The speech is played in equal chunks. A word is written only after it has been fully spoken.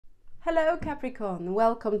Hello Capricorn,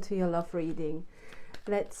 welcome to your love reading.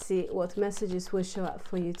 Let's see what messages will show up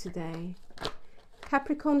for you today.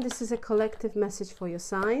 Capricorn, this is a collective message for your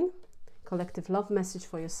sign, collective love message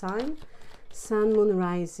for your sign, Sun, Moon,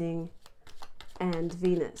 Rising and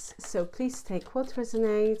Venus. So please take what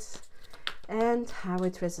resonates and how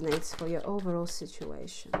it resonates for your overall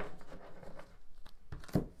situation.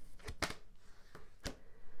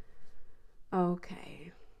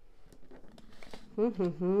 Okay.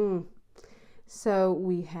 So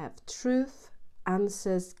we have truth,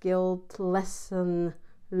 answers, guilt, lesson,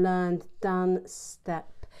 learned, done,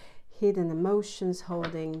 step, hidden emotions,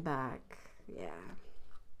 holding back.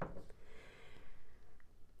 Yeah.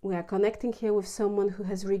 We are connecting here with someone who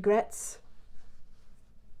has regrets.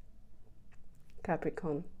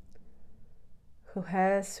 Capricorn, who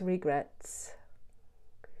has regrets.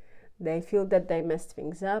 They feel that they messed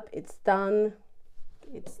things up. It's done.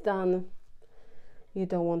 It's done. You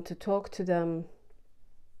don't want to talk to them.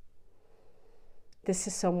 This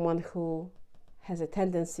is someone who has a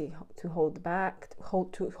tendency to hold back,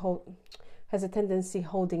 has a tendency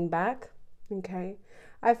holding back. Okay,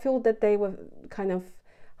 I feel that they were kind of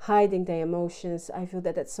hiding their emotions. I feel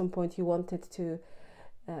that at some point you wanted to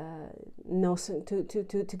know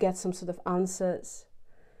to get some sort of answers.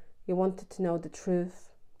 You wanted to know the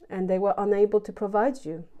truth, and they were unable to provide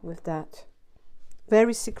you with that.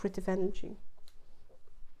 Very secretive energy.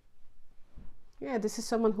 Yeah, this is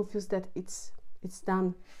someone who feels that it's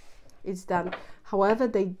done. It's done. However,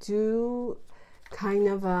 they do kind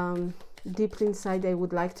of deeply inside they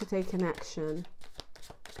would like to take an action.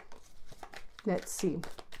 Let's see.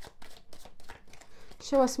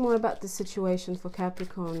 Show us more about the situation for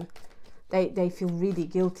Capricorn. They feel really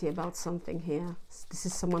guilty about something here. This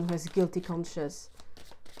is someone who has guilty conscience.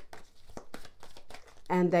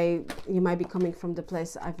 And you might be coming from the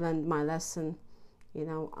place, I've learned my lesson. You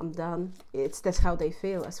know, I'm done. That's how they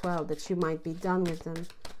feel as well, that you might be done with them.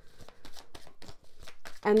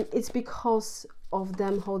 And it's because of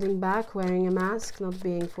them holding back, wearing a mask, not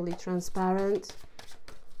being fully transparent.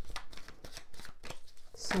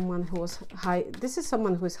 Someone who was this is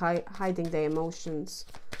someone who is hiding their emotions.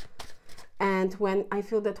 And I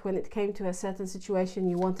feel that when it came to a certain situation,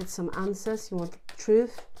 you wanted some answers, you wanted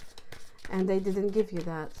truth, and they didn't give you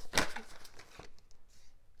that.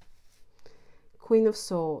 Queen of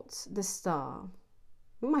Swords, the Star.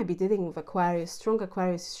 We might be dealing with Aquarius. Strong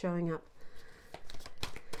Aquarius is showing up.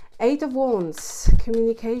 Eight of Wands,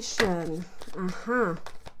 communication.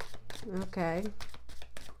 Okay.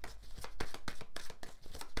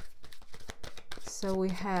 So we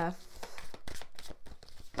have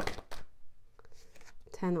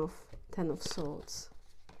Ten of Swords.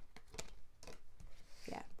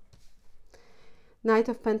 Yeah. Knight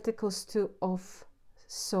of Pentacles, Two of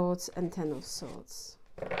Swords and Ten of Swords.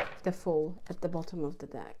 The Fool at the bottom of the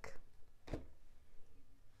deck.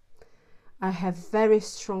 I have very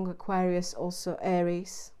strong Aquarius, also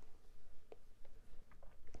Aries.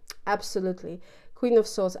 Absolutely. Queen of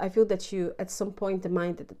Swords, I feel that you at some point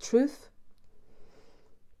demanded the truth.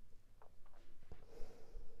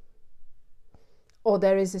 Or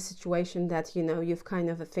there is a situation that, you know, you've kind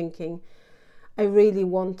of a thinking, I really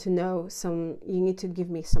want to know you need to give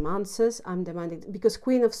me some answers. I'm demanding, because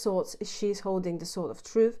Queen of Swords, she's holding the sword of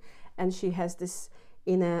truth, and she has this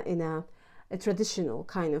in a traditional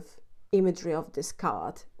kind of imagery of this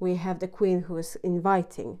card. We have the Queen who is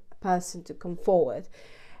inviting a person to come forward,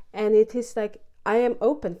 and it is like, I am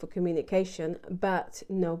open for communication, but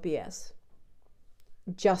no BS,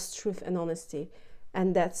 just truth and honesty.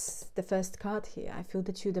 And that's the first card here. I feel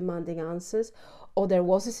that you're demanding answers, or there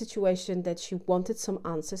was a situation that you wanted some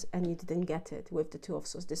answers and you didn't get it with the Two of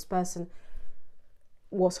Swords. This person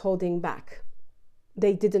was holding back.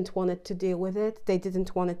 They didn't want it to deal with it. They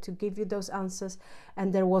didn't want it to give you those answers.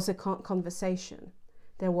 And there was a conversation.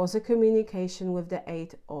 There was a communication with the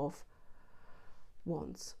Eight of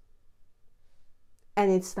Wands. And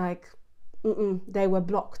it's like, they were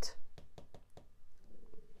blocked.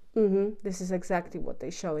 This is exactly what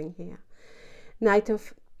they're showing here. Knight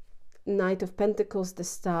of Pentacles, the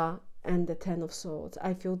Star, and the Ten of Swords.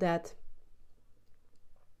 I feel that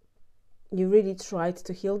you really tried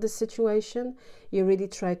to heal the situation. You really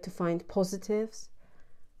tried to find positives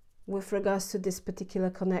with regards to this particular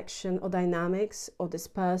connection or dynamics or this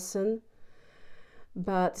person.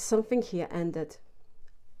 But something here ended.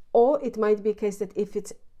 Or it might be a case that if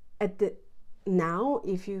it's at the now,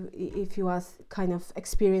 if you are kind of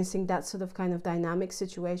experiencing that sort of kind of dynamic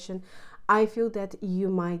situation, I feel that you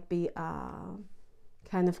might be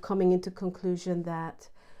kind of coming into conclusion that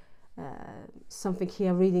something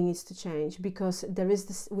here really needs to change, because there is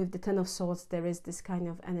this, with the Ten of Swords, there is this kind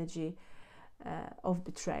of energy of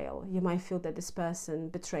betrayal. You might feel that this person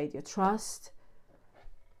betrayed your trust.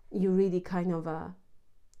 You really kind of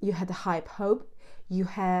you had a high hope. You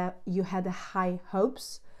had a high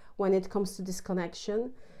hopes when it comes to this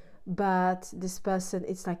connection, but this person,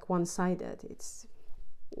 it's like one-sided. It's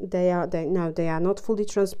they are not fully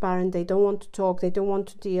transparent. They don't want to talk. They don't want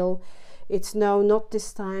to deal. It's no, not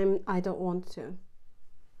this time. I don't want to.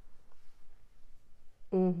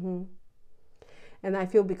 And I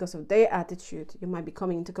feel because of their attitude, you might be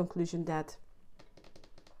coming to the conclusion that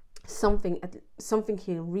something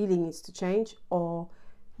here really needs to change, or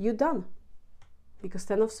you're done. Because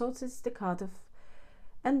Ten of Swords is the card of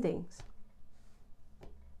endings.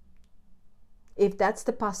 If that's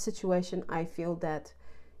the past situation, I feel that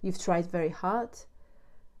you've tried very hard.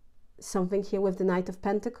 Something here with the Knight of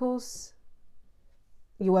Pentacles.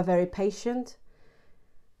 You were very patient.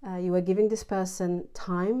 You were giving this person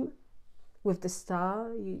time. With the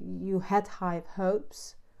Star, you had high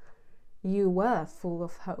hopes. You were full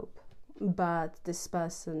of hope. But this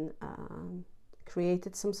person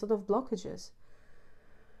created some sort of blockages.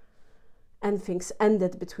 And things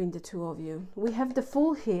ended between the two of you. We have the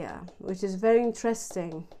Fool here, which is very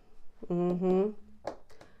interesting.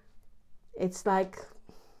 It's like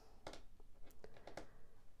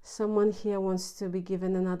someone here wants to be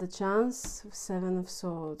given another chance. Seven of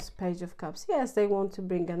Swords, Page of Cups. Yes, they want to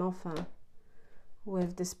bring an offer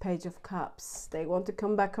with this Page of Cups. They want to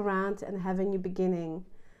come back around and have a new beginning.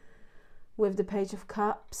 With the Page of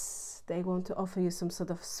Cups, they want to offer you some sort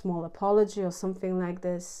of small apology or something like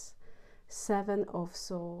this. Seven of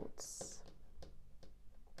Swords.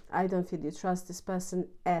 I don't feel you trust this person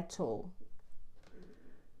at all.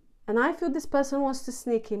 And I feel this person wants to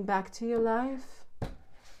sneak in back to your life.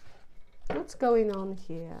 What's going on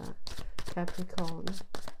here, Capricorn?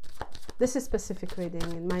 This is specific reading.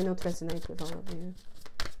 It might not resonate with all of you.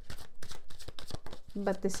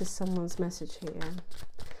 But this is someone's message here.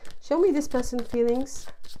 Show me this person's feelings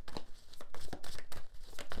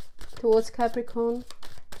towards Capricorn.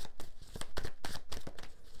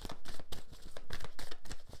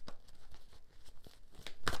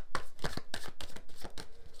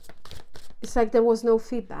 It's like there was no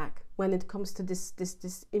feedback when it comes to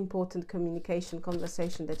this important communication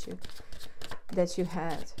conversation that you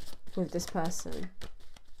had with this person.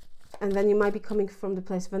 And then you might be coming from the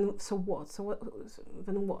place, then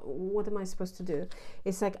what am I supposed to do?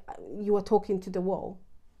 It's like you are talking to the wall.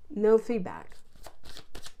 No feedback.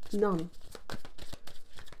 None.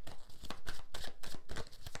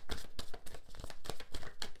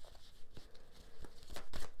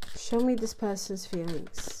 Show me this person's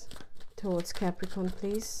feelings towards Capricorn,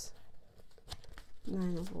 please.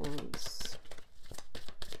 Nine of Wands.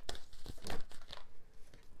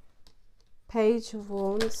 Page of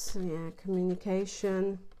Wands, yeah,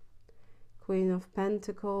 communication. Queen of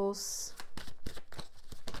Pentacles.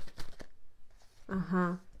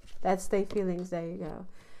 That's their feelings, there you go.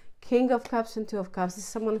 King of Cups and Two of Cups. This is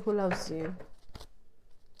someone who loves you.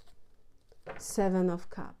 Seven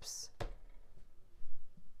of Cups.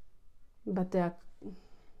 But they are...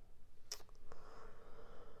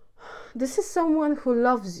 This is someone who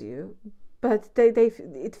loves you, but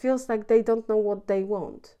it feels like they don't know what they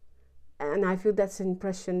want. And I feel that's the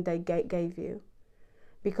impression they gave you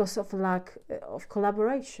because of lack of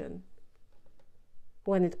collaboration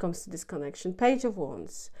when it comes to this connection. Page of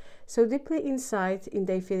Wands. So deeply inside in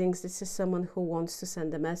their feelings, this is someone who wants to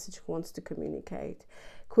send a message, who wants to communicate.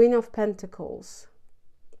 Queen of Pentacles.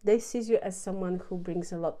 They see you as someone who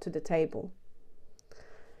brings a lot to the table,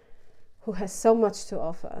 who has so much to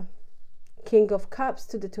offer. King of Cups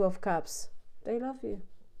to the Two of Cups. They love you.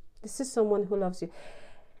 This is someone who loves you.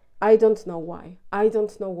 I don't know why. I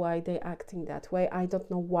don't know why they're acting that way. I don't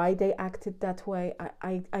know why they acted that way.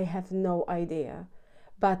 I have no idea.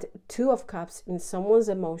 But Two of Cups in someone's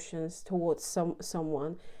emotions towards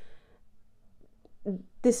someone.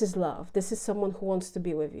 This is love. This is someone who wants to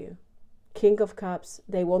be with you. King of Cups,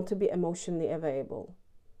 they want to be emotionally available.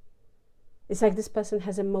 It's like this person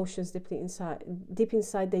has emotions deeply inside. Deep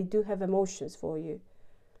inside, they do have emotions for you.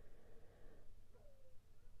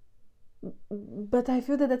 But I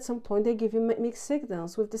feel that at some point they give you mixed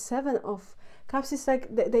signals. With the Seven of Cups, it's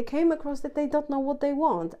like they came across that they don't know what they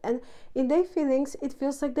want. And in their feelings, it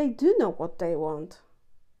feels like they do know what they want.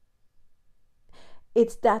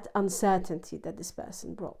 It's that uncertainty that this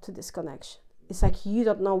person brought to this connection. It's like you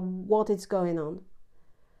don't know what is going on.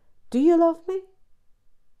 Do you love me?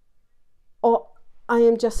 Or I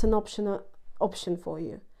am just an option for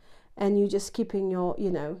you. And you just keeping your,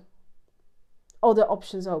 other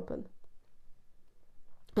options open.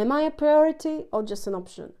 Am I a priority or just an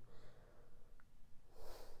option?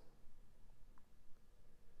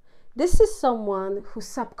 This is someone who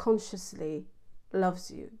subconsciously loves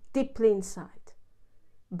you, deeply inside,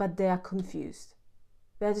 but they are confused.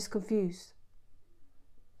 They are just confused.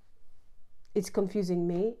 It's confusing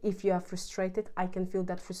me. If you are frustrated, I can feel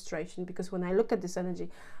that frustration, because when I look at this energy,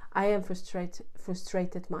 I am frustrated,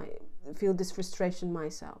 feel this frustration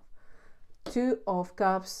myself. 2 of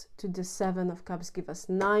Cups to the 7 of Cups give us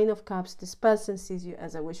 9 of Cups. This person sees you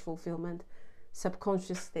as a wish fulfillment,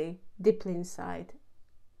 subconsciously, deeply inside,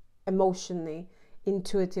 emotionally,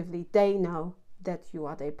 intuitively. They know that you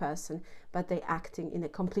are their person, but they're acting in a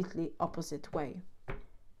completely opposite way.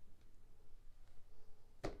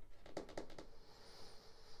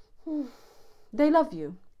 They love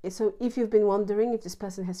you. So if you've been wondering if this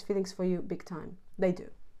person has feelings for you, big time, they do.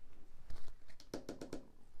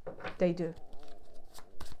 They do.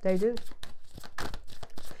 They do.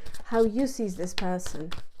 How you see this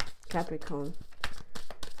person, Capricorn.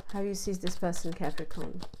 How you see this person,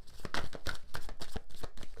 Capricorn.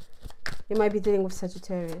 You might be dealing with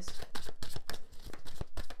Sagittarius.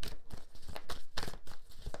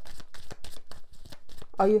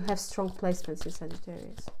 Or you have strong placements in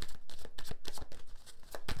Sagittarius.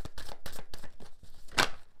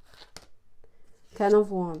 Ten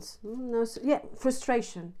of Wands. No, yeah,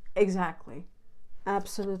 frustration. Exactly.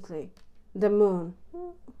 Absolutely. The Moon.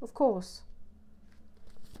 Of course.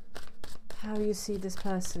 How you see this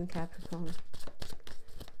person, Capricorn.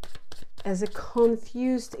 As a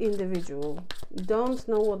confused individual. Don't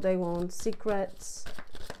know what they want. Secrets.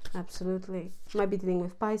 Absolutely. Might be dealing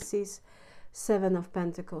with Pisces. 7 of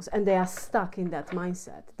Pentacles. And they are stuck in that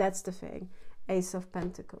mindset. That's the thing. Ace of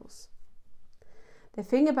Pentacles. The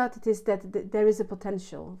thing about it is that there is a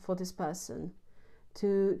potential for this person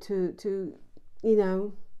to you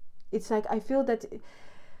know, it's like, I feel that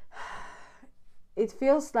it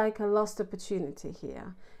feels like a lost opportunity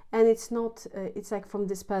here. And it's not, it's like from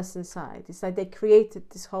this person's side. It's like they created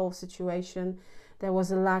this whole situation. There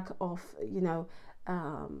was a lack of, you know,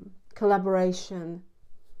 collaboration.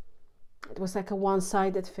 It was like a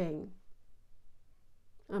one-sided thing.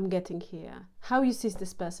 I'm getting here. How you see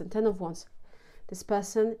this person? 10 of Wands. This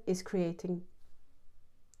person is creating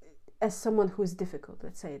as someone who is difficult,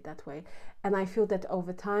 let's say it that way. And I feel that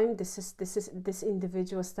over time, this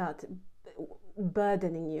individual start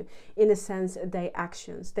burdening you, in a sense, their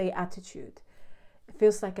actions, their attitude. It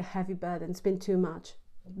feels like a heavy burden. It's been too much.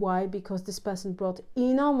 Why? Because this person brought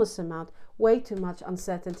enormous amount, way too much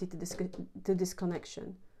uncertainty to this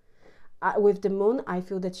connection. With the Moon, I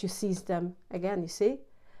feel that you seize them again, you see?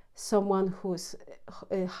 Someone who's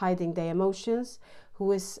hiding their emotions,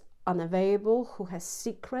 who is unavailable, who has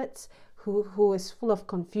secrets, who is full of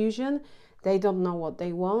confusion. They don't know what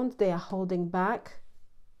they want. They are holding back.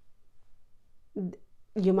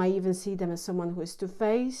 You might even see them as someone who is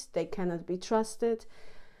two-faced. They cannot be trusted.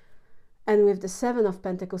 And with the 7 of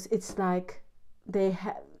Pentacles, it's like they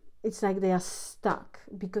are stuck,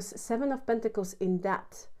 because 7 of Pentacles in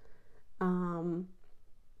that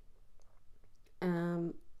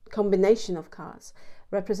combination of cards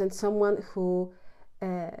represents someone who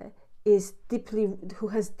has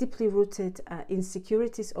deeply rooted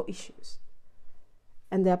insecurities or issues,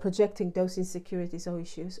 and they are projecting those insecurities or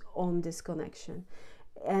issues on this connection.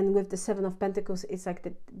 And with the 7 of Pentacles, it's like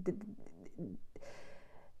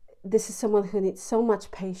this is someone who needs so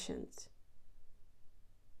much patience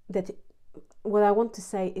that what I want to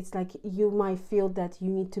say, it's like you might feel that you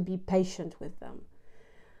need to be patient with them,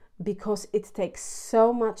 because it takes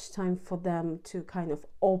so much time for them to kind of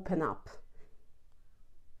open up.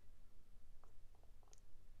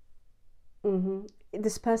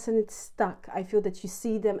 This person is stuck. I feel that you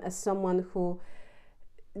see them as someone who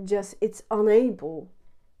just, it's unable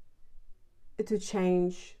to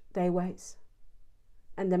change their ways.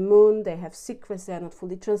 And the Moon, they have secrets, they are not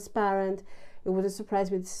fully transparent. It wouldn't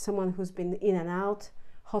surprise me to see someone who's been in and out,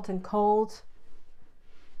 hot and cold,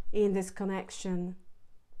 in this connection.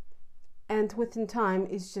 And within time,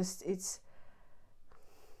 you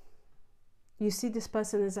see this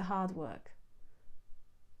person as a hard work.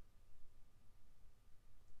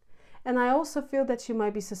 And I also feel that you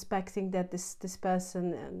might be suspecting that this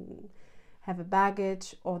person have a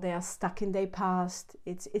baggage, or they are stuck in their past.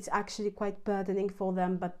 It's actually quite burdening for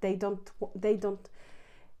them, but they don't,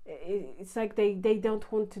 it's like they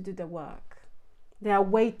don't want to do the work. They are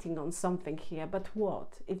waiting on something here, but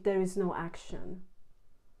what if there is no action?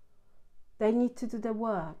 They need to do the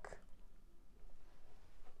work.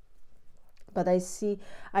 But I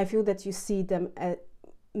feel that you see them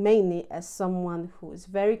mainly as someone who is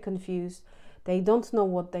very confused. They don't know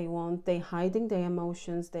what they want. They're hiding their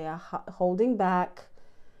emotions. They are holding back.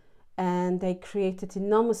 And they created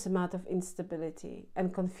enormous amount of instability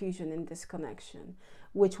and confusion in this connection,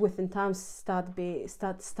 which within time started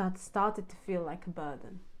to feel like a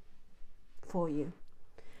burden for you.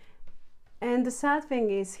 And the sad thing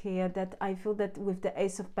is here that I feel that with the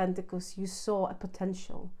Ace of Pentacles, you saw a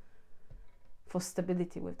potential for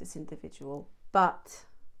stability with this individual, but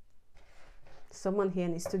someone here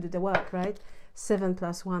needs to do the work, right? 7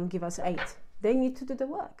 + 1 give us 8. They need to do the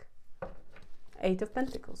work. 8 of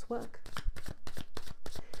Pentacles, work.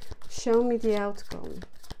 Show me the outcome.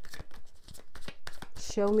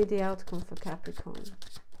 Show me the outcome for Capricorn.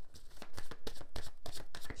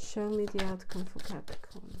 Show me the outcome for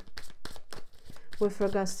Capricorn. With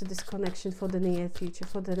regards to this connection for the near future,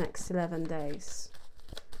 for the next 11 days.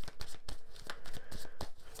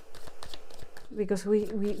 Because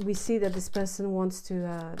we see that this person wants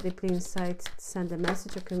to deeply inside send a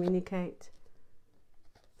message or communicate.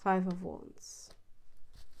 5 of Wands.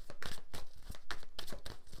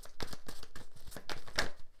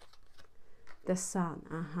 The Sun,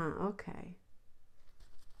 okay.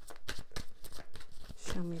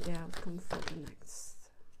 Show me the outcome for the next.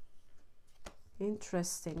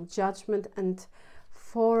 Interesting. Judgment and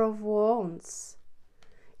 4 of Wands.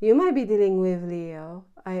 You might be dealing with Leo.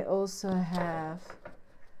 I also have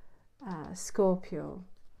Scorpio,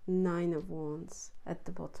 9 of Wands at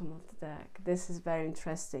the bottom of the deck. This is very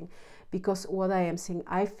interesting because what I am seeing,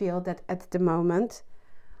 I feel that at the moment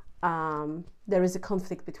there is a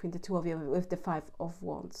conflict between the two of you with the 5 of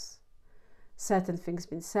Wands. Certain things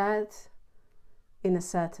been said in a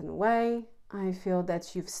certain way. I feel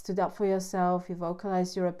that you've stood up for yourself, you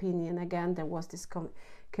vocalized your opinion. Again, there was this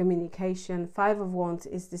communication. 5 of Wands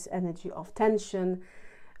is this energy of tension,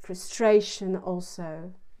 frustration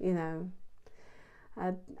also, you know.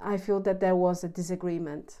 I feel that there was a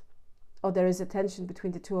disagreement, or there is a tension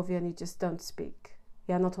between the two of you and you just don't speak.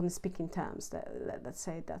 You are not on speaking terms, let's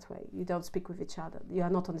say it that way. You don't speak with each other. You are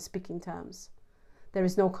not on speaking terms. There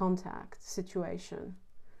is no contact situation.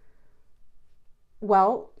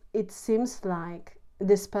 Well, it seems like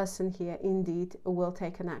this person here indeed will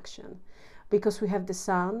take an action, because we have the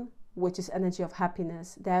Sun, which is energy of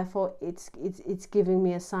happiness. Therefore, it's giving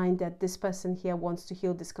me a sign that this person here wants to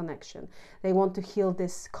heal this connection. They want to heal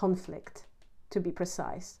this conflict, to be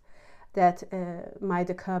precise, that might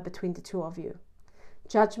occur between the two of you.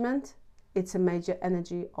 Judgment, it's a major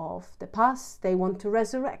energy of the past. They want to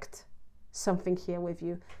resurrect something here with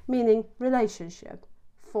you, meaning relationship.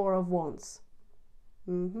 4 of Wands.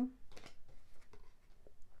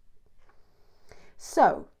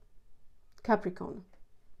 So, Capricorn,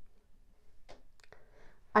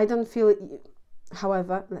 I don't feel,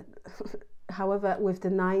 however, with the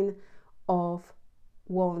 9 of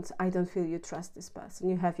Wands, I don't feel you trust this person.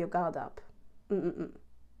 You have your guard up.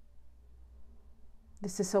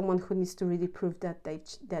 This is someone who needs to really prove that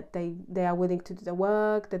they are willing to do the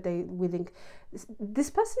work, that they willing. This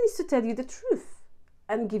person needs to tell you the truth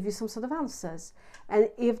and give you some sort of answers. And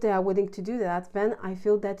if they are willing to do that, then I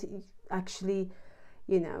feel that actually,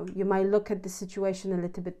 you know, you might look at the situation a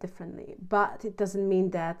little bit differently, but it doesn't mean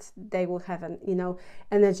that they will have an, you know,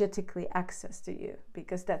 energetically access to you,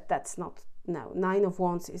 because that's not, no. 9 of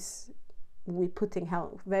Wands is we putting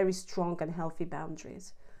very strong and healthy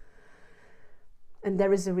boundaries. And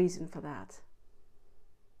there is a reason for that.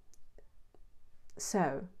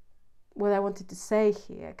 So, what I wanted to say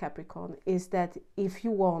here, Capricorn, is that if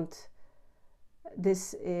you want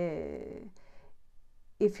this,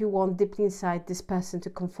 if you want deeply inside this person to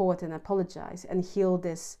come forward and apologize and heal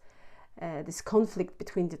this, this conflict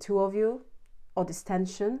between the two of you, or this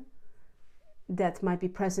tension that might be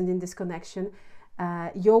present in this connection,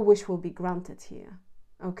 your wish will be granted here,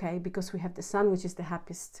 okay? Because we have the Sun, which is the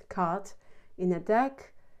happiest card in a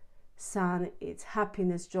deck. Sun, it's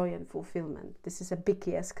happiness, joy and fulfillment. This is a big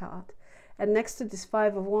yes card. And next to this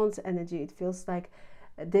 5 of Wands energy, it feels like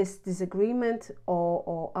this disagreement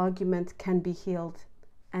or argument can be healed.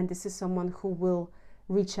 And this is someone who will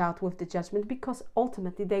reach out with the Judgment, because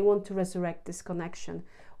ultimately they want to resurrect this connection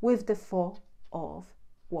with the 4 of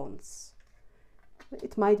Wands.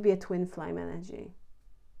 It might be a twin flame energy.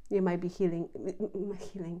 You might be healing.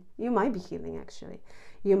 You might be healing, actually.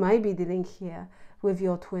 You might be dealing here with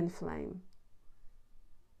your twin flame.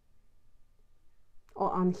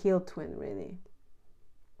 Or unhealed twin, really.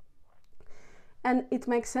 And it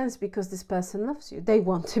makes sense because this person loves you. They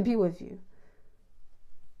want to be with you.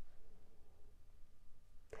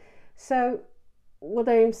 So, what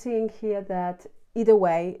I am seeing here, that either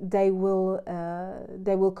way, they will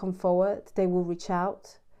come forward. They will reach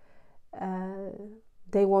out.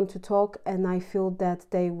 They want to talk, and I feel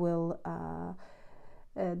that they will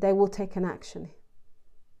take an action.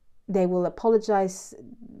 They will apologize.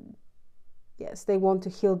 Yes, they want to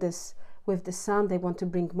heal this with the Sun. They want to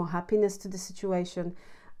bring more happiness to the situation.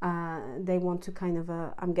 They want to kind of,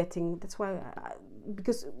 I'm getting, that's why,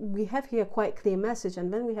 because we have here quite clear message,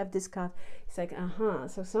 and when we have this card, it's like,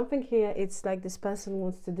 so something here, it's like this person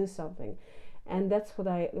wants to do something. And that's what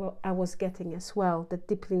I was getting as well, that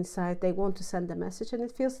deeply inside they want to send a message, and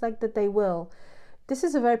it feels like that they will. This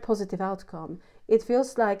is a very positive outcome. It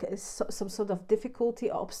feels like some sort of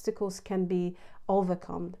difficulty, obstacles can be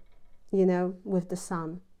overcome, you know, with the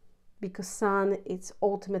Sun. Because Sun, it's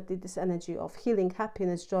ultimately this energy of healing,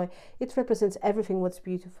 happiness, joy. It represents everything what's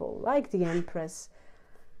beautiful, like the Empress.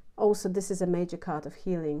 Also, this is a major card of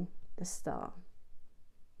healing, the Star.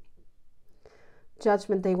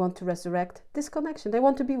 Judgment, they want to resurrect this connection. They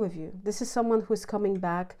want to be with you. This is someone who is coming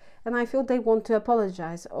back, and I feel they want to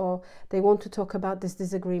apologize, or they want to talk about this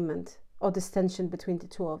disagreement or this tension between the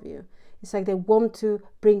two of you. It's like they want to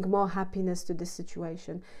bring more happiness to this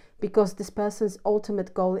situation, because this person's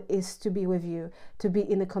ultimate goal is to be with you, to be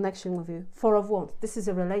in a connection with you. Four of Wands. This is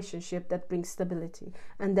a relationship that brings stability,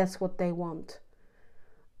 and that's what they want.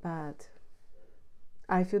 But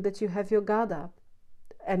I feel that you have your guard up.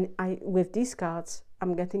 And with these cards,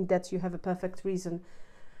 I'm getting that you have a perfect reason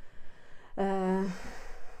to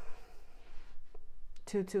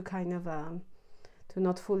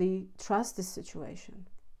not fully trust this situation.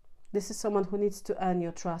 This is someone who needs to earn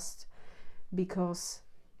your trust, because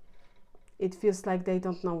it feels like they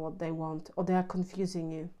don't know what they want, or they are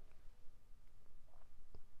confusing you.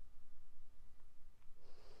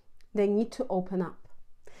 They need to open up.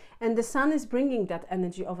 And the Sun is bringing that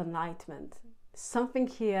energy of enlightenment. Something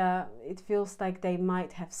here, it feels like they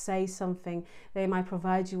might have say something, they might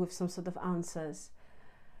provide you with some sort of answers.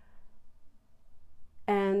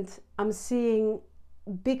 And I'm seeing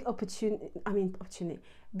big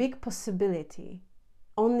big possibility,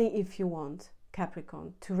 only if you want,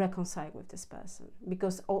 Capricorn, to reconcile with this person,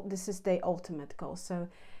 because this is their ultimate goal. So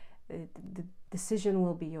the decision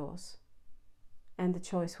will be yours, and the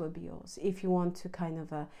choice will be yours, if you want to kind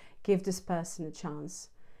of give this person a chance.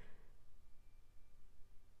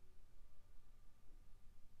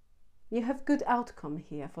 You have good outcome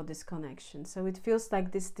here for this connection. So it feels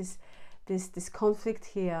like this conflict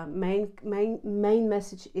here, main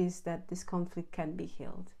message is that this conflict can be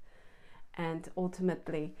healed. And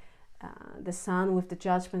ultimately, the Sun with the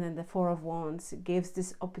Judgment and the Four of Wands gives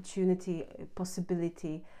this opportunity,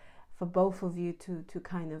 possibility for both of you to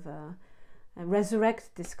kind of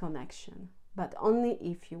resurrect this connection, but only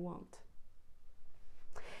if you want.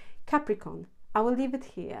 Capricorn, I will leave it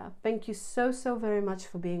here. Thank you so very much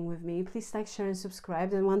for being with me. Please like, share and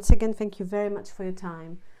subscribe. And once again, thank you very much for your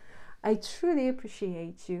time. I truly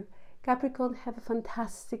appreciate you. Capricorn, have a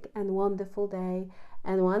fantastic and wonderful day.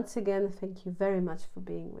 And once again, thank you very much for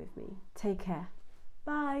being with me. Take care.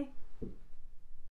 Bye.